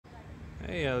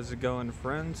Hey, how's it going,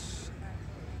 friends?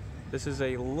 This is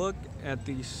a look at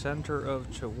the center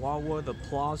of Chihuahua, the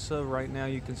plaza. Right now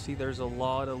you can see there's a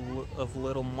lot of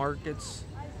little markets,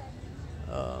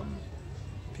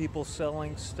 people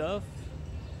selling stuff.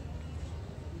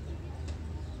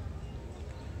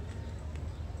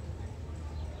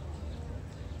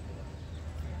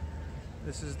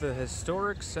 This is the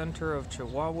historic center of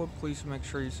Chihuahua. Please make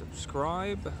sure you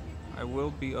subscribe. I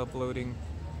will be uploading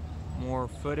more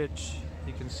footage.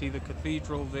 You can see the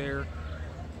cathedral there.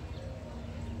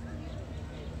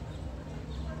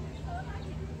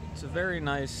 It's a very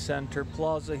nice center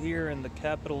plaza here in the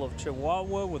capital of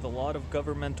Chihuahua with a lot of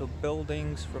governmental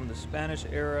buildings from the Spanish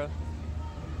era.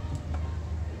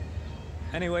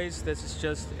 Anyways, this is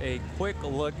just a quick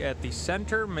look at the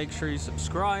center. Make sure you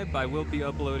subscribe. I will be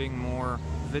uploading more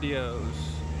videos.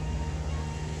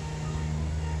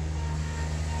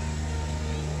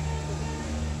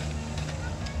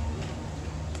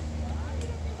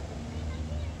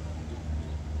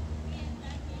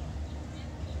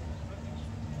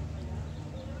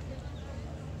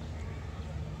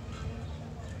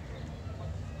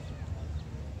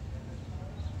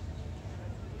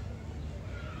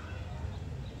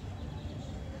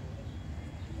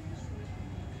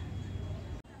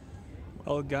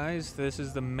 Well guys, this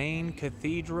is the main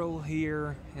cathedral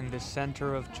here in the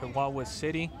center of Chihuahua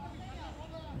City.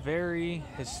 Very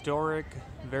historic,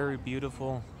 very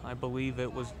beautiful. I believe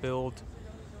it was built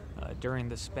during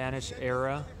the Spanish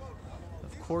era.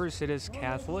 Of course it is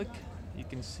Catholic. You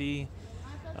can see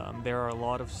there are a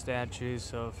lot of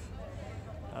statues of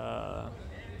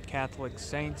Catholic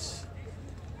saints.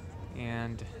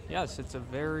 And yes, it's a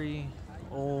very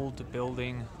old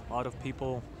building. A lot of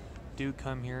people do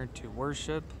come here to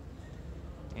worship,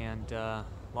 and a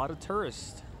lot of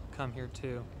tourists come here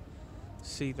to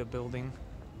see the building.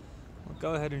 I'll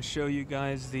go ahead and show you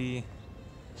guys the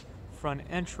front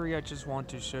entry. I just want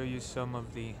to show you some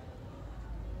of the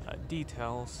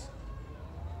details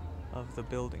of the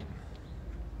building.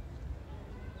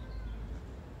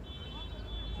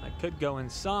 I could go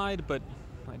inside, but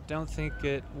I don't think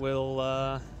it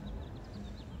will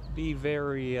be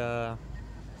very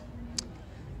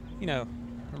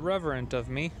reverent of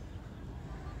me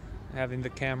having the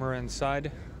camera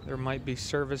inside. There might be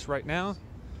service right now,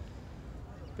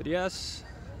 but yes,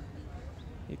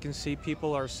 you can see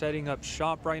people are setting up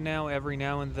shop right now. Every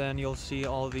now and then you'll see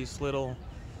all these little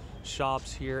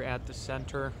shops here at the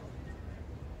center.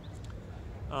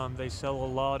 They sell a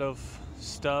lot of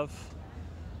stuff,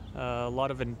 a lot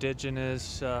of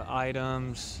indigenous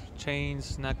items,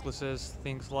 chains, necklaces,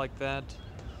 things like that.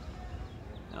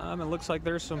 It looks like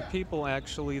there's some people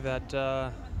actually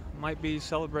that might be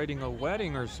celebrating a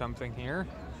wedding or something here.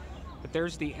 But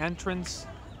there's the entrance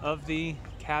of the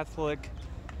Catholic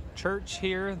Church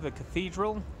here, the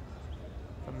cathedral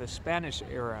from the Spanish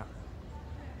era.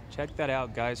 Check that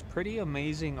out, guys. Pretty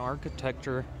amazing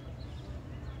architecture,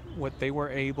 what they were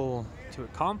able to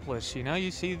accomplish. You know, you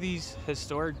see these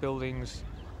historic buildings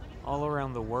all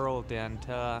around the world, and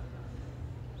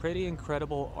pretty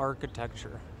incredible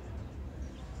architecture.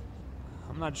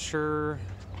 I'm not sure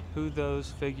who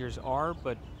those figures are,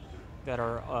 but that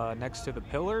are next to the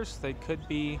pillars. They could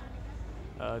be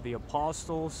the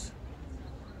apostles.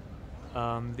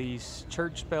 These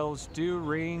church bells do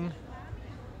ring,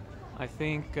 I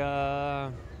think,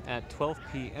 at 12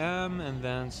 p.m. and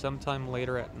then sometime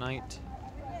later at night.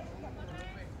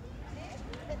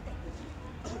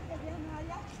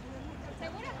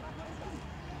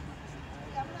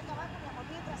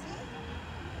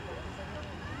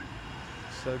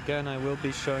 So again, I will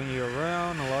be showing you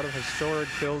around a lot of historic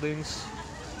buildings.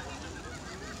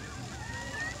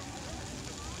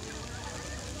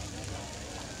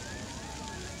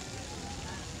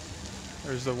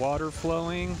 There's the water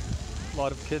flowing. A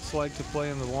lot of kids like to play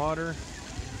in the water.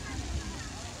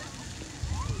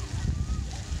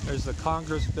 There's the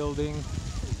Congress building.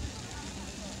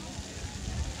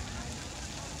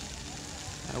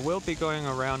 I will be going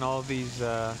around all these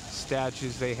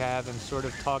statues they have and sort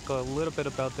of talk a little bit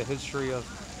about the history of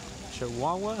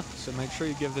Chihuahua. So make sure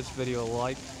you give this video a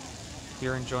like if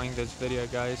you're enjoying this video,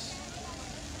 guys.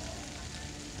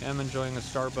 I'm enjoying a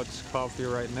Starbucks coffee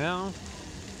right now.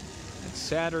 It's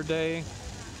Saturday.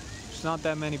 There's not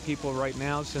that many people right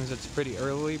now since it's pretty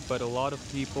early, but a lot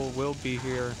of people will be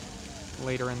here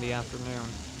later in the afternoon.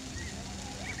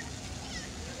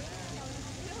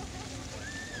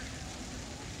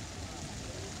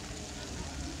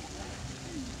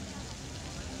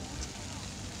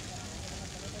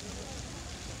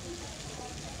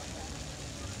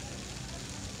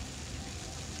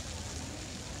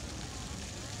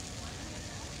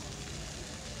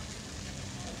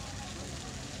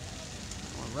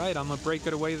 Alright, I'm gonna break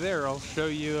it away there. I'll show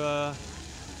you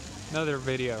another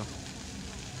video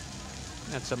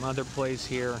at some other place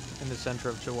here in the center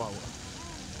of Chihuahua.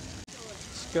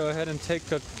 Let's go ahead and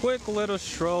take a quick little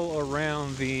stroll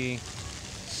around the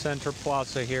center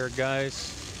plaza here,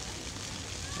 guys,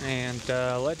 and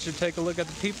let you take a look at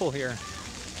the people here.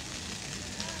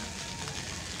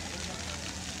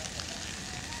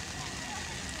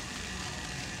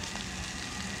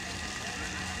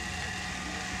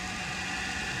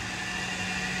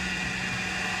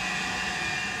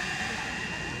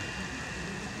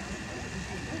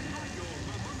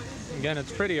 Again,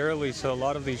 it's pretty early, so a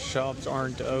lot of these shops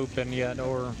aren't open yet,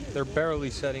 or they're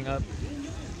barely setting up.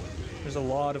 There's a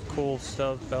lot of cool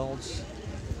stuff: belts,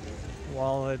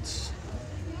 wallets,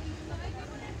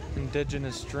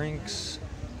 indigenous drinks,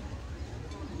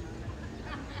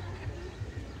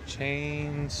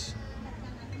 chains.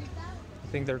 I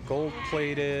think they're gold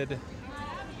plated,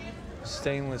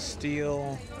 stainless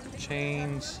steel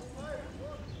chains.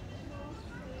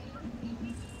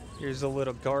 Here's a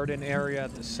little garden area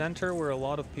at the center where a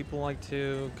lot of people like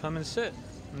to come and sit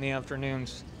in the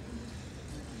afternoons.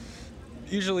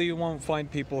 Usually you won't find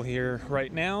people here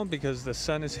right now because the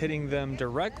sun is hitting them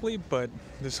directly, but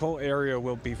this whole area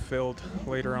will be filled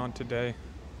later on today.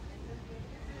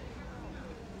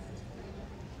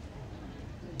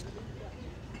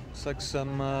 Looks like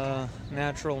some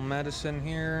natural medicine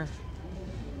here.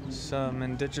 Some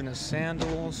indigenous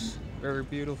sandals, very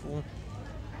beautiful.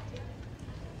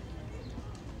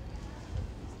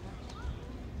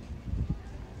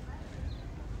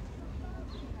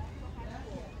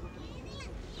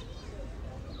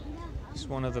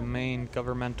 One of the main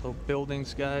governmental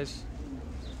buildings, guys. You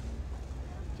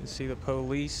can see the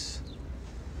police,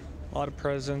 a lot of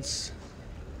presence.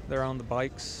 They're on the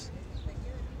bikes.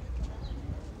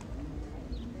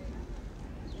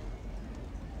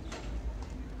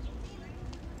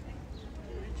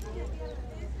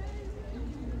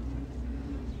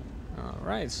 All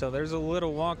right, so there's a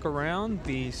little walk around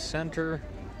the center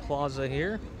plaza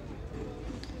here.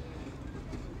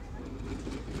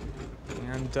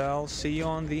 And I'll see you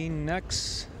on the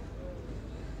next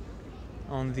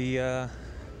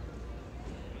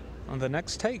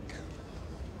take.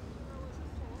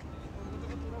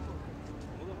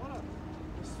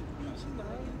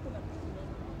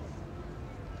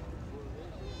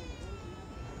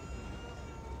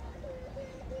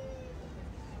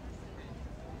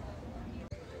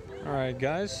 All right,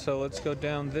 guys, so let's go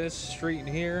down this street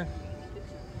here.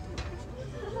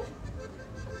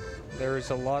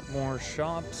 There's a lot more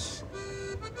shops.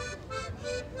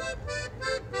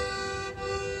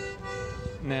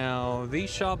 Now, these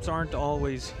shops aren't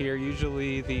always here.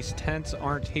 Usually these tents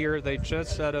aren't here. They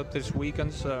just set up this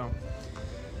weekend, so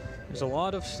there's a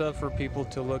lot of stuff for people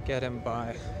to look at and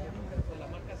buy.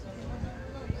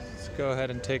 Let's go ahead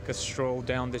and take a stroll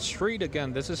down the street.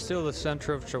 Again, this is still the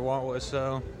center of Chihuahua,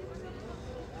 so,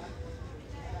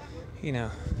 you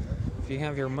know, if you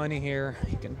have your money here,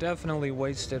 you can definitely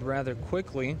waste it rather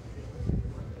quickly.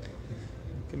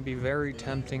 It can be very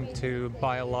tempting to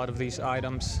buy a lot of these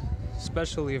items,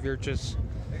 especially if you're just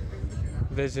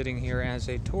visiting here as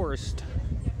a tourist.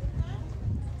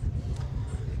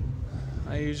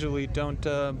 I usually don't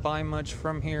buy much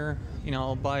from here. You know,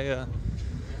 I'll buy a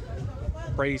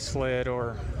bracelet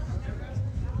or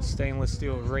stainless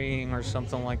steel ring or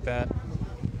something like that.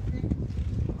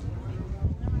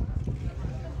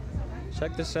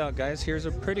 Check this out, guys. Here's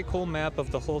a pretty cool map of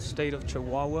the whole state of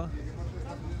Chihuahua.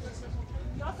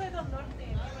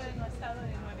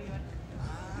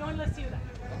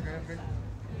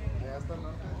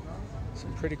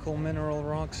 Some pretty cool mineral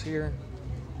rocks here.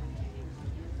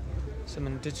 Some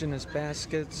indigenous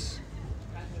baskets.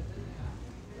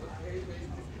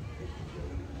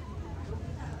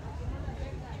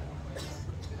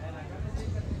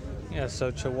 Yeah, so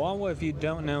Chihuahua, if you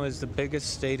don't know, is the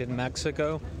biggest state in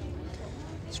Mexico.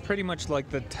 It's pretty much like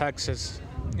the Texas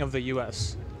of the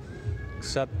U.S.,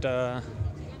 except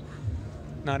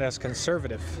not as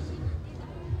conservative.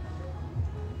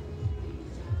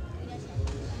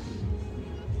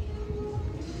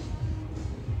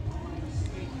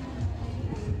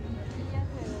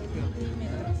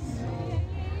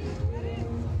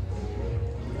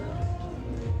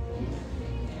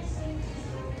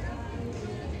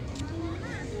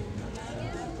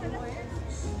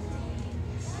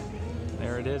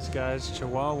 There it is, guys,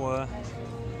 Chihuahua.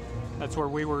 That's where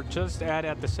we were just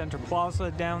at the Center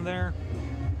Plaza down there.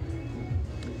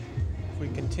 If we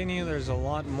continue, there's a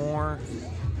lot more.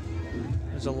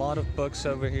 There's a lot of books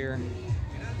over here.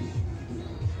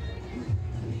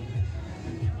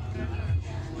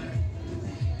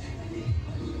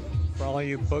 For all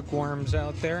you bookworms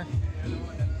out there.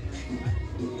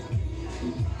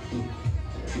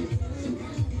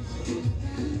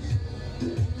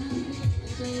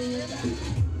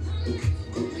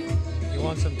 You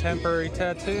want some temporary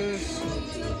tattoos?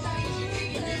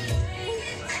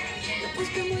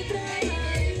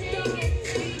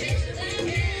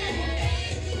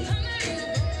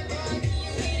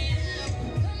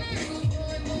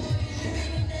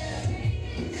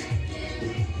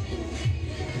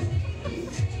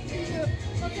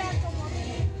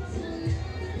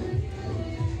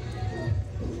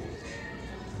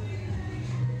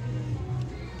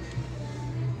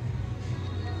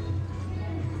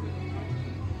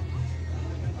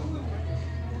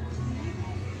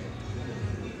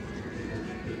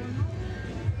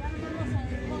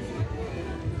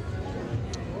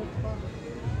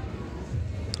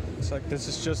 Looks like this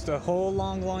is just a whole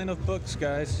long line of books,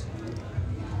 guys.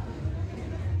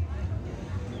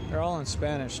 They're all in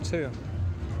Spanish too,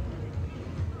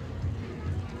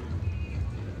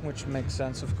 which makes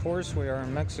sense, of course. We are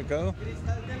in Mexico.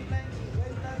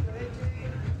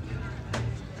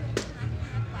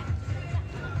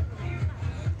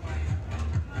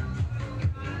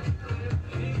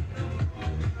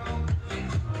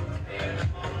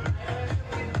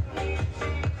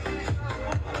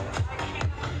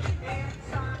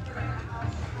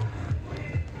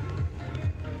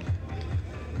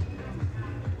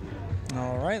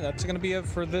 Alright, that's going to be it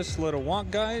for this little walk,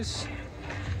 guys.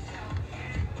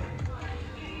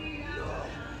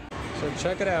 So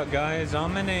check it out, guys.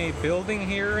 I'm in a building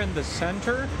here in the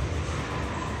center,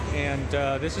 and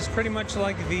this is pretty much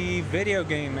like the video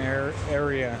game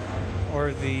area,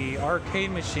 or the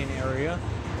arcade machine area.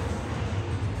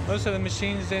 Most of the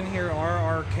machines in here are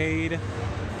arcade.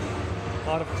 A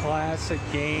lot of classic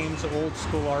games, old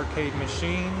school arcade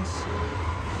machines.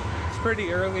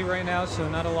 Pretty early right now, so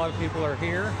not a lot of people are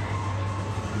here.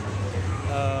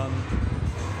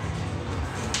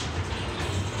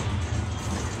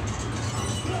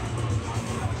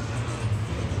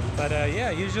 But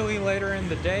yeah, usually later in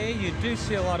the day you do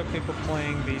see a lot of people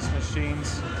playing these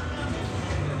machines.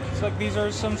 It's like these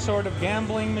are some sort of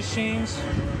gambling machines.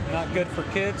 Not good for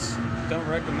kids. Don't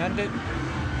recommend it.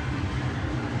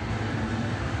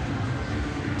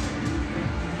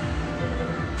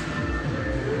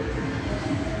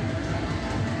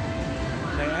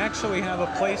 Actually have a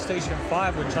PlayStation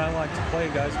 5, which I like to play,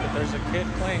 guys, but there's a kid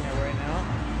playing it right now.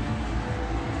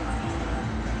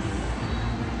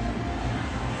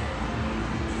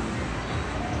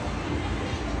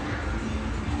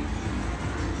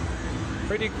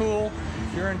 Pretty cool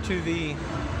if you're into the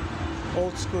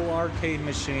old school arcade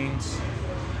machines.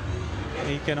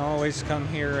 You can always come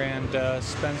here and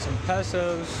spend some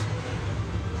pesos,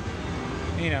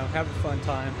 you know, have a fun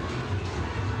time.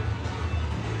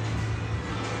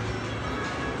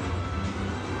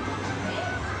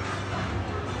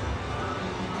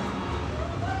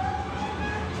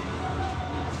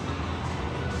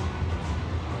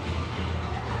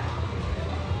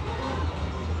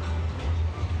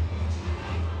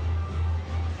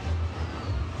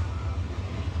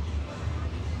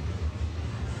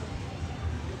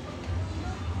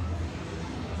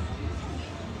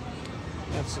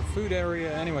 That's the food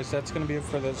area. Anyways, that's going to be it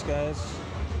for this, guys.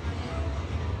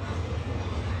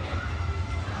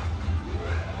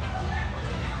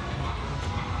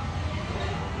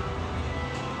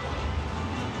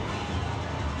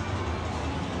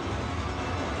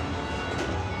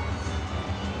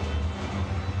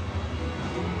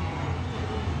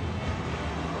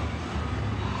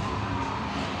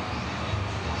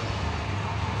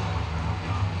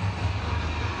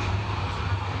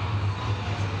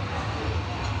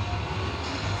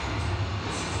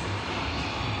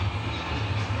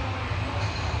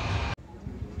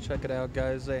 Check it out,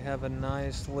 guys. They have a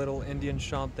nice little Indian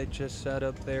shop they just set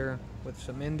up there with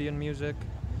some Indian music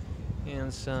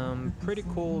and some pretty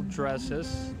cool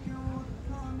dresses.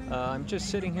 I'm just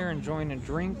sitting here enjoying a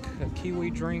drink, a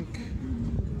kiwi drink.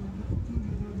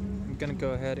 I'm gonna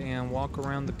go ahead and walk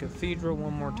around the cathedral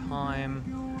one more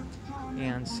time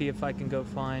and see if I can go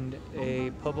find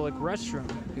a public restroom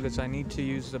because I need to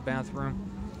use the bathroom.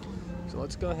 So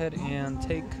let's go ahead and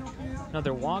take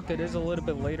another walk. It is a little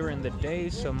bit later in the day,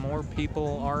 so more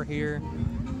people are here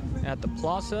at the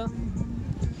plaza.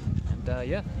 And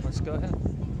yeah, let's go ahead.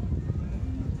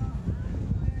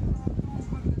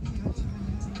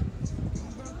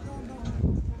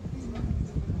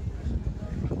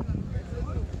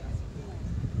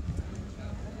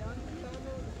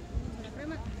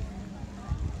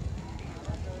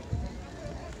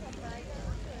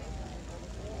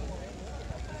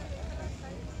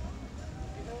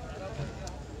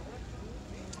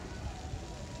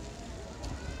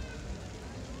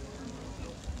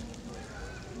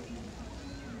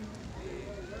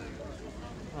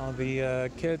 All the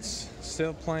kids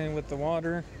still playing with the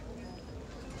water.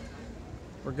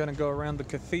 We're gonna go around the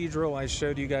cathedral I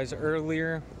showed you guys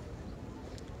earlier.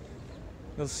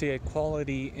 You'll see a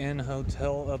Quality Inn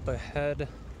hotel up ahead.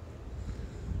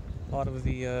 A lot of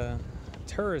the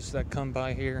tourists that come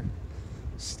by here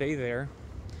stay there,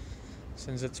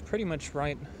 since it's pretty much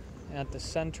right at the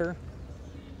center.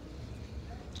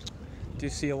 Do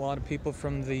see a lot of people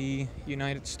from the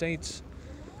United States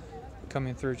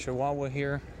coming through Chihuahua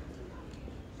here.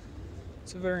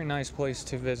 It's a very nice place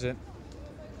to visit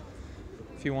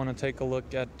if you want to take a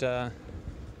look at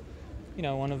you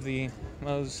know, one of the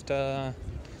most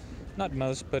not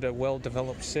most, but a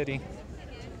well-developed city.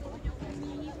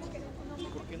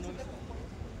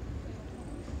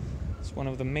 It's one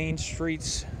of the main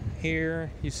streets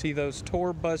here. You see those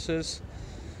tour buses.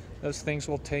 Those things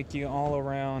will take you all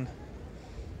around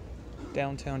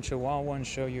downtown Chihuahua and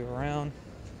show you around.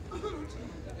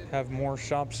 Have more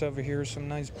shops over here, some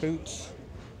nice boots,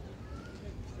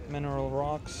 mineral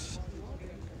rocks.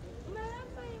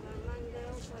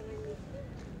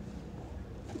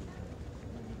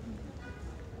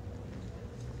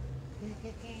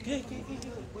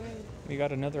 We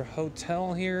got another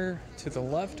hotel here to the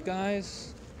left,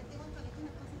 guys.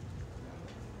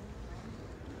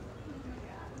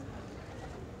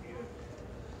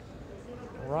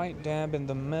 Right dab in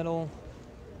the middle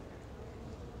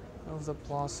of the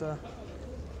plaza.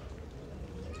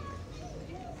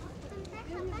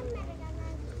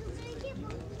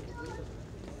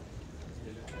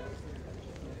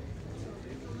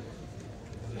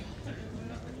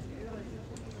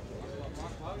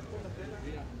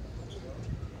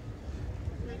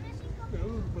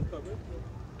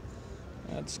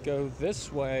 Let's go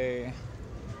this way.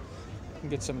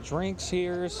 Get some drinks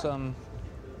here, some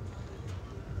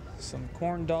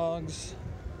corn dogs.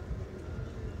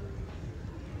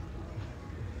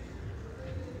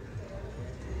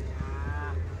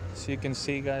 So you can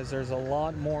see, guys, there's a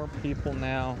lot more people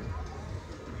now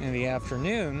in the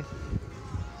afternoon.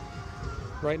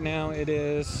 Right now it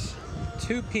is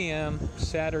 2 p.m.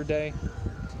 Saturday.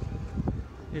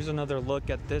 Here's another look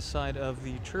at this side of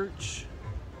the church.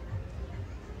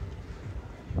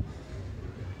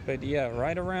 But yeah,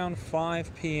 right around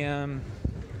 5 p.m.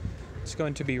 it's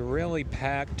going to be really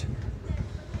packed.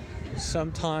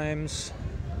 Sometimes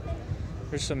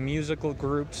there's some musical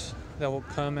groups that will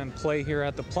come and play here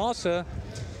at the plaza.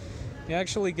 You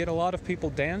actually get a lot of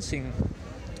people dancing.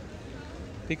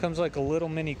 Becomes like a little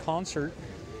mini concert.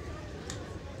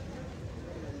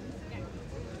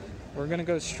 We're gonna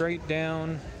go straight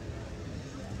down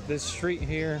this street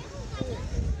here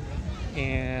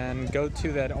and go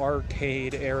to that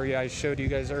arcade area I showed you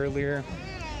guys earlier.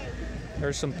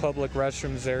 There's some public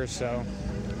restrooms there, so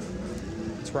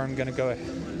that's where I'm gonna go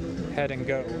ahead and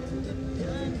go.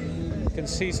 You can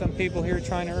see some people here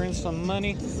trying to earn some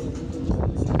money,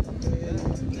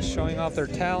 showing off their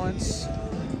talents.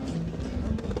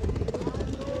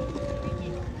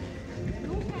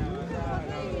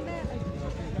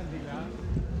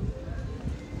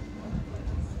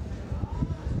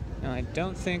 Now, I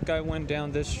don't think I went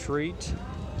down this street.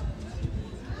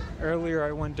 Earlier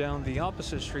I went down the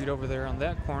opposite street over there on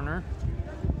that corner.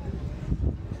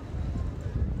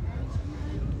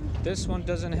 This one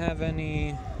doesn't have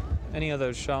any of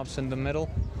those shops in the middle,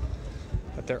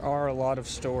 but there are a lot of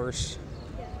stores.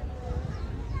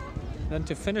 Then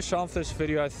to finish off this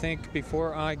video, I think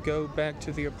before I go back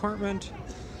to the apartment,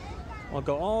 I'll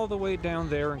go all the way down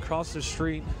there and cross the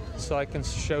street so I can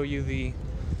show you the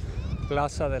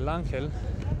Plaza del Ángel.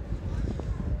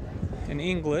 In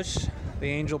English, the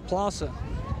Angel Plaza.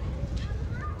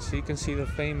 So you can see the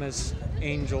famous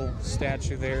angel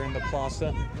statue there in the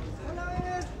plaza.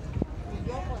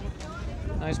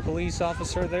 Nice police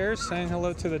officer there saying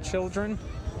hello to the children.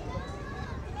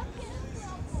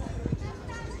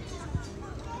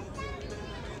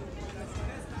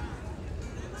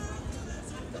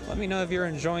 Let me know if you're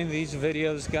enjoying these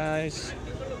videos, guys.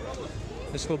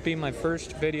 This will be my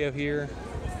first video here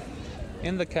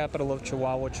in the capital of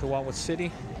Chihuahua, Chihuahua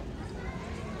City.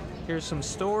 Here's some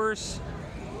stores.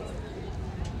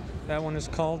 That one is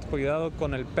called Cuidado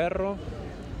con el Perro.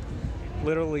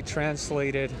 Literally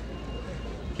translated,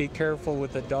 be careful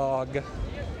with the dog.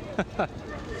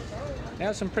 They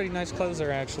have some pretty nice clothes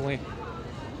there, actually.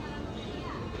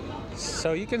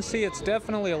 So you can see it's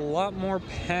definitely a lot more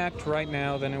packed right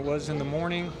now than it was in the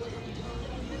morning.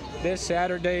 This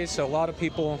Saturday, so a lot of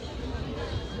people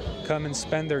come and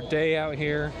spend their day out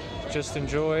here, just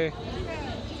enjoy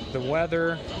the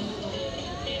weather,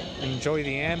 enjoy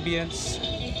the ambience,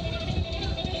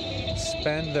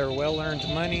 spend their well-earned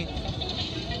money.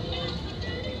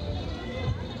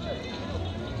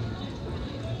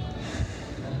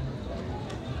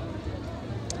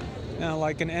 Now,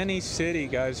 like in any city,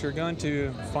 guys, you're going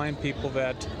to find people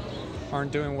that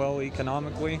aren't doing well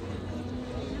economically.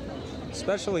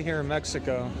 Especially here in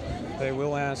Mexico, they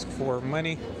will ask for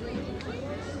money,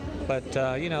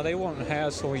 but you know, they won't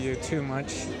hassle you too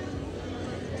much.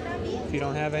 If you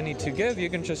don't have any to give, you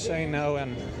can just say no,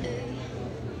 and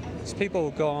these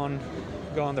people go on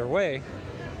their way.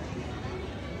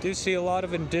 Do see a lot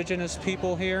of indigenous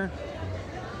people here.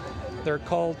 They're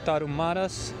called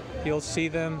tarumaras. You'll see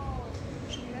them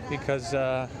because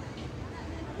they're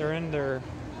in their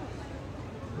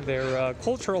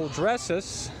cultural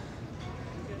dresses.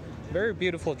 Very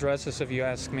beautiful dresses, if you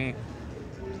ask me.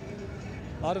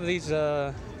 A lot of these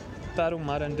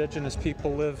Tarahumara indigenous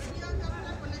people live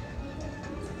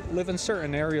in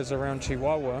certain areas around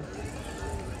Chihuahua.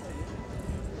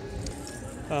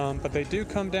 But they do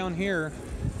come down here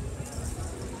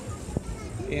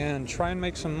and try and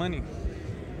make some money,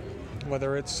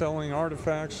 whether it's selling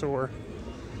artifacts or,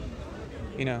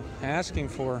 you know, asking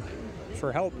for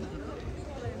help.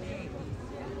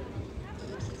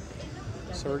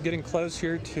 So we're getting close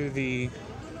here to the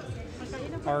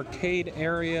arcade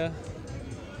area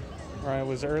where I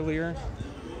was earlier.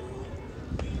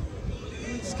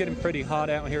 It's getting pretty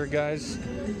hot out here, guys.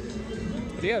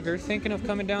 But yeah, if you're thinking of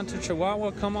coming down to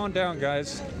Chihuahua, come on down,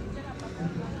 guys.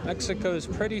 Mexico is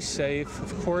pretty safe.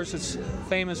 Of course, it's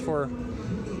famous for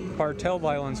cartel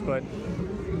violence, but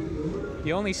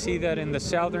you only see that in the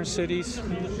southern cities,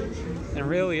 and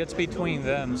really it's between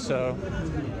them, so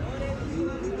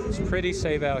it's pretty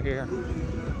safe out here,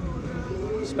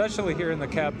 especially here in the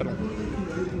capital.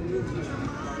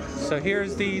 So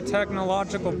here's the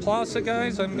technological plaza,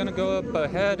 guys. I'm gonna go up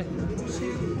ahead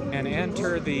and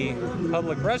enter the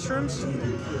public restrooms.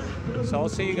 So I'll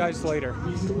see you guys later.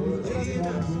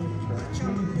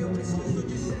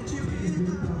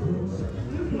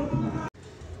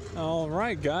 All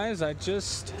right, guys, I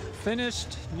just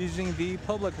finished using the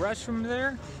public restroom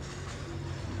there.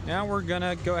 Now we're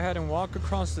gonna go ahead and walk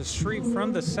across the street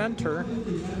from the center.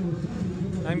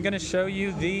 I'm gonna show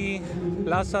you the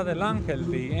Plaza del Ángel,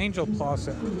 the Angel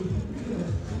Plaza.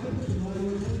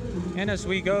 And as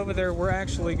we go over there, we're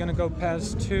actually gonna go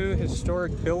past two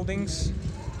historic buildings,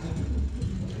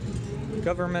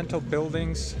 governmental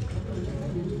buildings,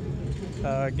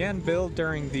 again built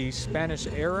during the Spanish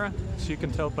era, as you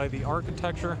can tell by the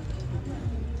architecture.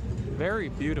 Very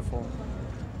beautiful.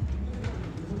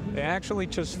 They actually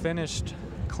just finished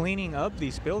cleaning up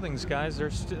these buildings, guys.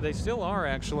 They still are,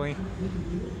 actually.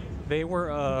 They were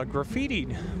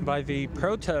graffitied by the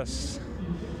protests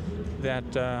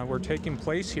that were taking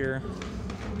place here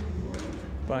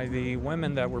by the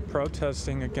women that were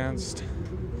protesting against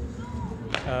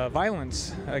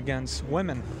violence against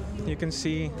women. You can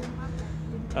see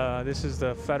this is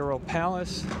the Federal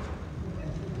Palace,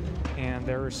 and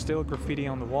there is still graffiti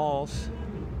on the walls.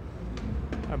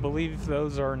 I believe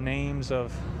those are names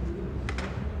of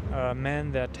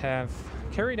men that have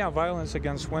carried out violence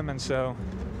against women. So,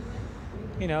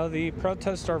 you know, the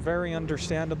protests are very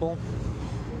understandable.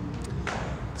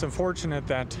 It's unfortunate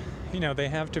that, you know, they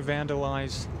have to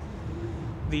vandalize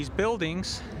these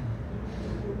buildings.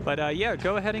 But yeah,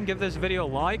 go ahead and give this video a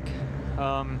like.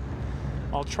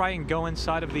 I'll try and go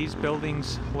inside of these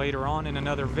buildings later on in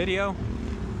another video.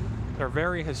 They're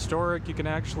very historic. You can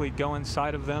actually go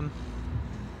inside of them.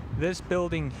 This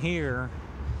building here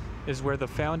is where the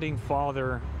founding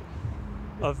father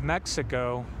of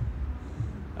Mexico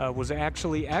was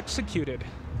actually executed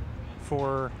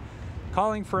for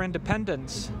calling for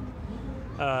independence,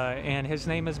 and his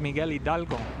name is Miguel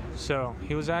Hidalgo. So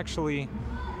he was actually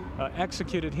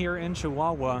executed here in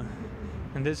Chihuahua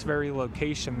in this very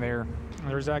location there.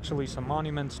 There's actually some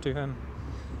monuments to him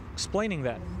explaining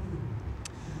that.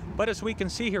 But as we can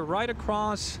see here, right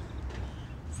across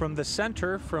from the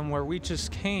center, from where we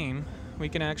just came, we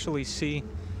can actually see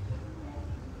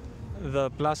the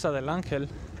Plaza del Ángel,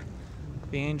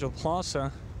 the Angel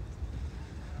Plaza.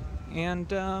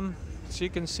 And as you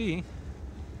can see,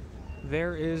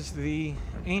 there is the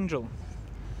angel.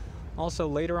 Also,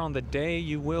 later on the day,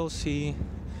 you will see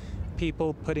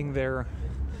people putting their,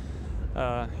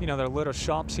 you know, their little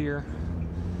shops here.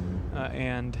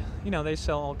 And, you know, they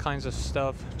sell all kinds of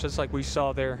stuff, just like we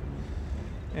saw there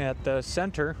at the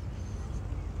center.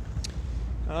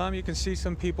 You can see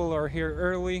some people are here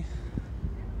early.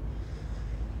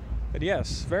 But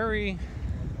yes, very,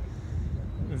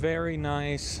 very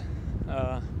nice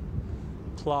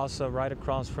plaza right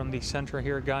across from the center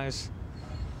here, guys.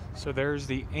 So there's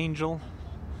the angel.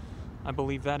 I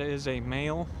believe that is a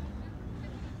male.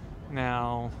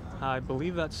 Now, I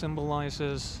believe that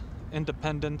symbolizes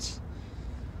independence,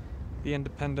 the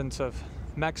independence of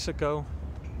Mexico.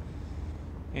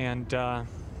 And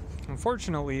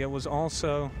unfortunately, it was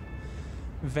also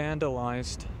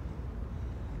vandalized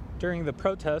during the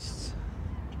protests.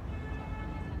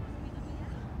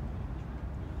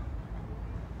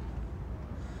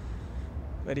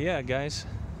 But yeah, guys,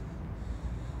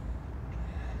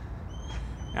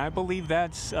 I believe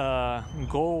that's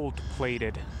gold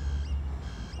plated.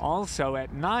 Also,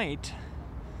 at night,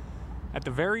 at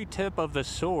the very tip of the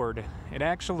sword, it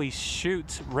actually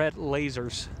shoots red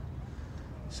lasers.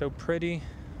 So pretty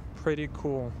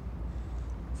cool,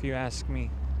 if you ask me.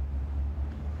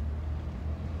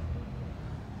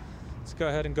 Let's go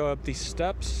ahead and go up these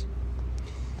steps.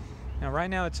 Now right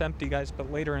now it's empty, guys,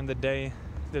 but later in the day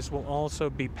this will also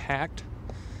be packed.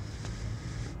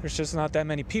 There's just not that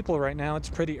many people right now. It's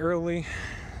pretty early.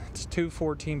 It's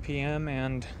 2:14 p.m.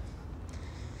 and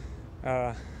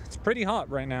it's pretty hot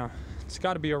right now. It's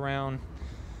got to be around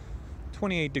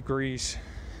 28 degrees,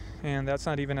 and that's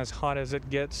not even as hot as it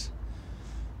gets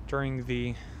during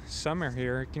the summer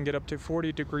here. It can get up to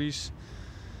 40 degrees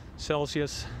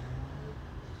Celsius.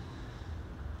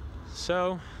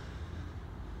 So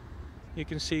you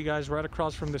can see, guys, right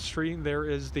across from the street there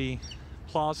is the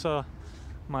Plaza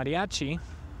Mariachi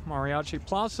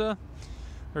Plaza.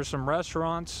 There's some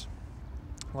restaurants.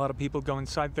 A lot of people go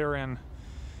inside there and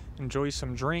enjoy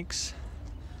some drinks.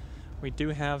 We do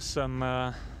have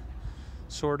some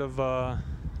sort of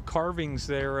carvings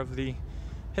there of the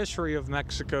history of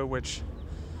Mexico, which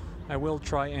I will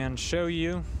try and show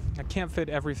you. I can't fit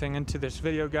everything into this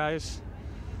video, guys,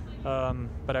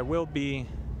 but I will be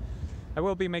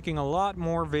making a lot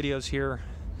more videos here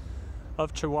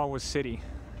of Chihuahua City.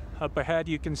 Up ahead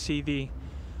you can see the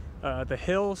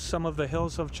hills, some of the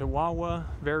hills of Chihuahua.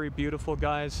 Very beautiful,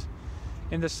 guys.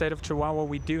 In the state of Chihuahua,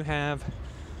 we do have,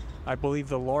 I believe,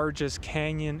 the largest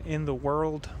canyon in the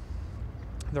world.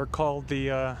 They're called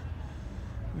the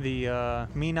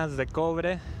Minas de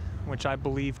Cobre, which I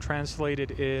believe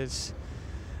translated is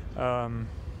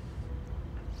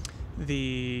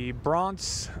the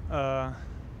Bronze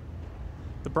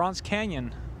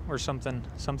Canyon or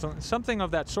something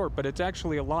of that sort. But it's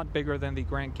actually a lot bigger than the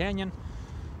Grand Canyon.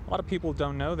 A lot of people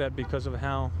don't know that because of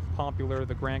how popular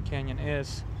the Grand Canyon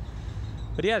is.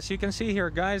 But yes, you can see here,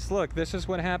 guys, look, this is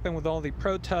what happened with all the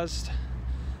protests.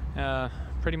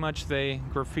 Pretty much they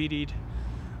graffitied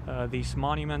these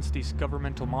monuments, these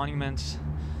governmental monuments.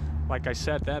 Like I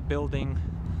said, that building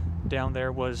down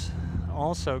there was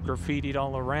also graffitied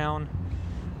all around.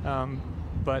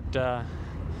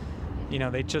 You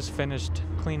know, they just finished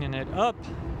cleaning it up.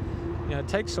 You know, it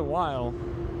takes a while.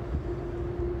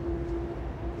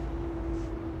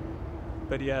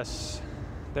 But yes,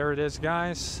 there it is,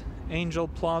 guys. Angel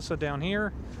Plaza down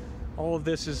here. All of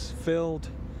this is filled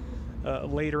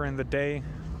later in the day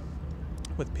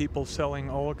with people selling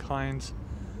all kinds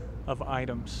of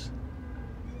items.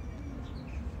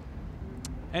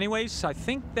 Anyways, I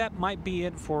think that might be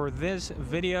it for this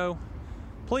video.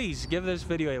 Please give this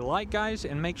video a like, guys,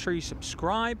 and make sure you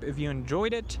subscribe if you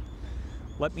enjoyed it.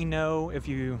 Let me know if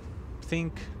you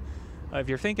think, if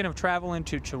you're thinking of traveling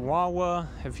to Chihuahua,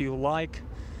 if you like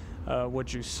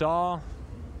what you saw,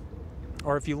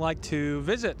 or if you like to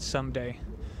visit someday,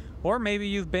 or maybe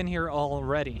you've been here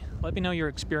already. Let me know your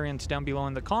experience down below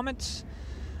in the comments.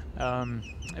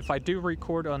 If I do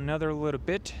record another little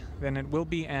bit, then it will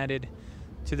be added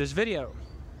to this video.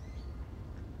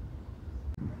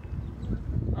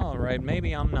 Alright,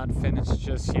 maybe I'm not finished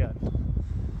just yet.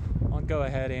 I'll go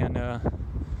ahead and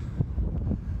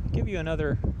give you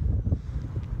another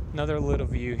little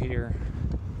view here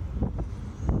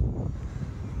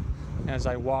as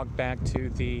I walk back to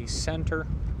the center.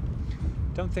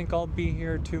 Don't think I'll be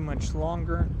here too much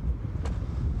longer.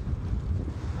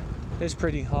 It's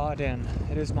pretty hot and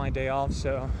it is my day off,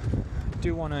 so I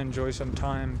do want to enjoy some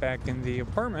time back in the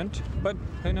apartment, but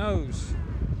who knows?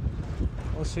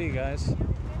 We'll see, guys.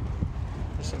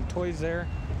 There's some toys there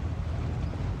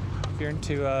if you're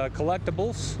into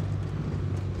collectibles.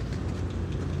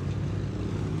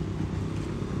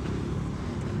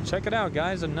 Check it out,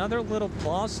 guys. Another little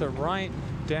plaza right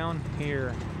down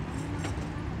here.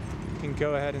 You can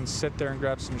go ahead and sit there and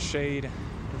grab some shade.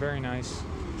 Very nice.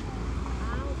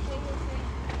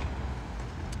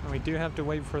 And we do have to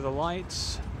wait for the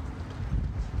lights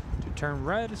to turn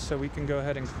red so we can go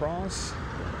ahead and cross.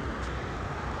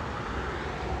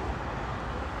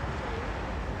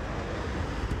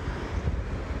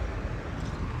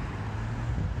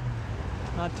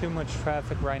 Not too much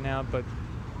traffic right now, but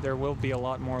there will be a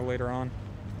lot more later on.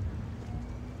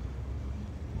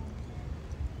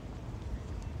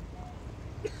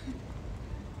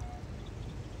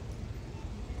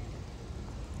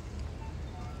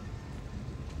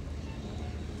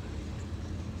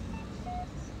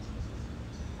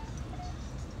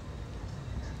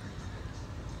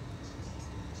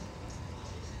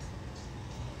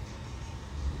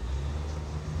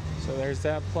 There's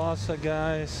that plaza,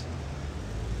 guys.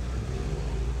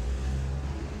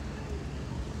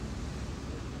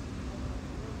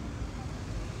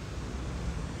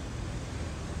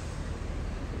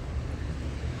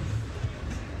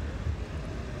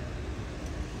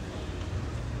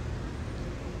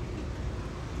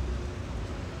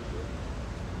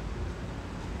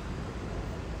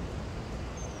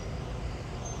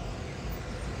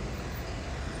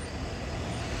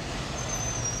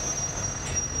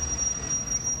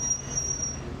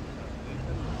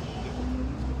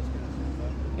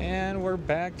 And we're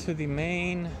back to the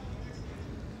main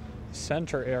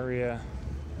center area.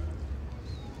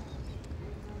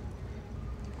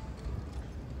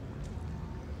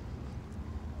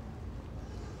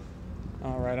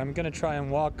 All right, I'm gonna try and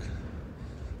walk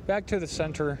back to the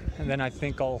center, and then I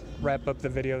think I'll wrap up the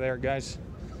video there, guys.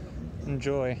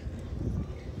 Enjoy.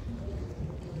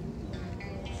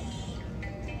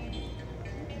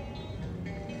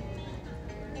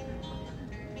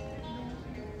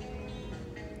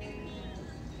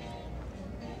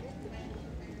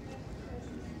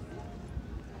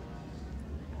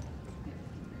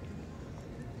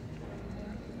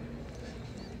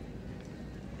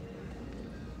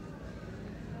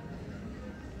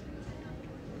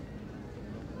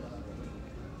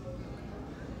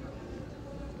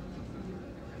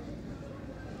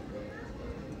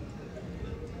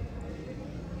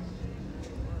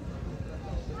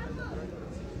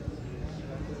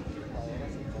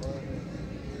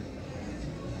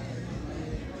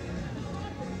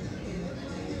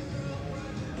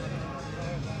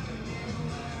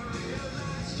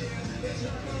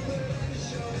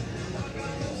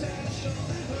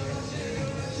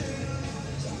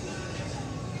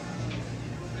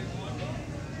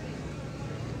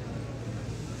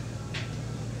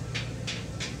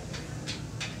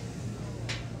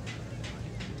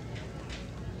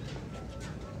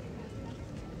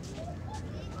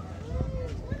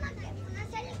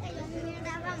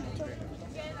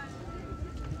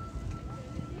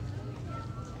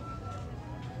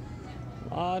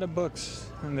 A lot of books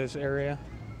in this area.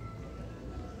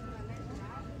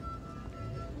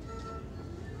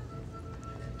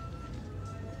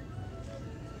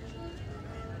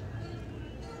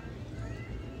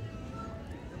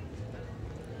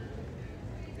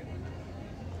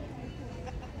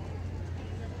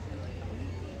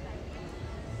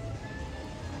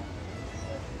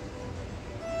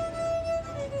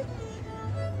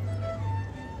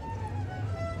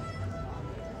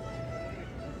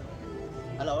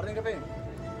 A la orden, café.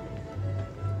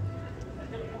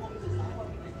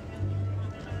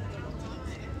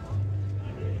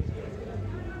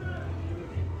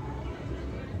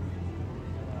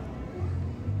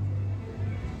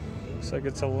 Looks like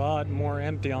it's a lot more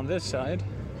empty on this side.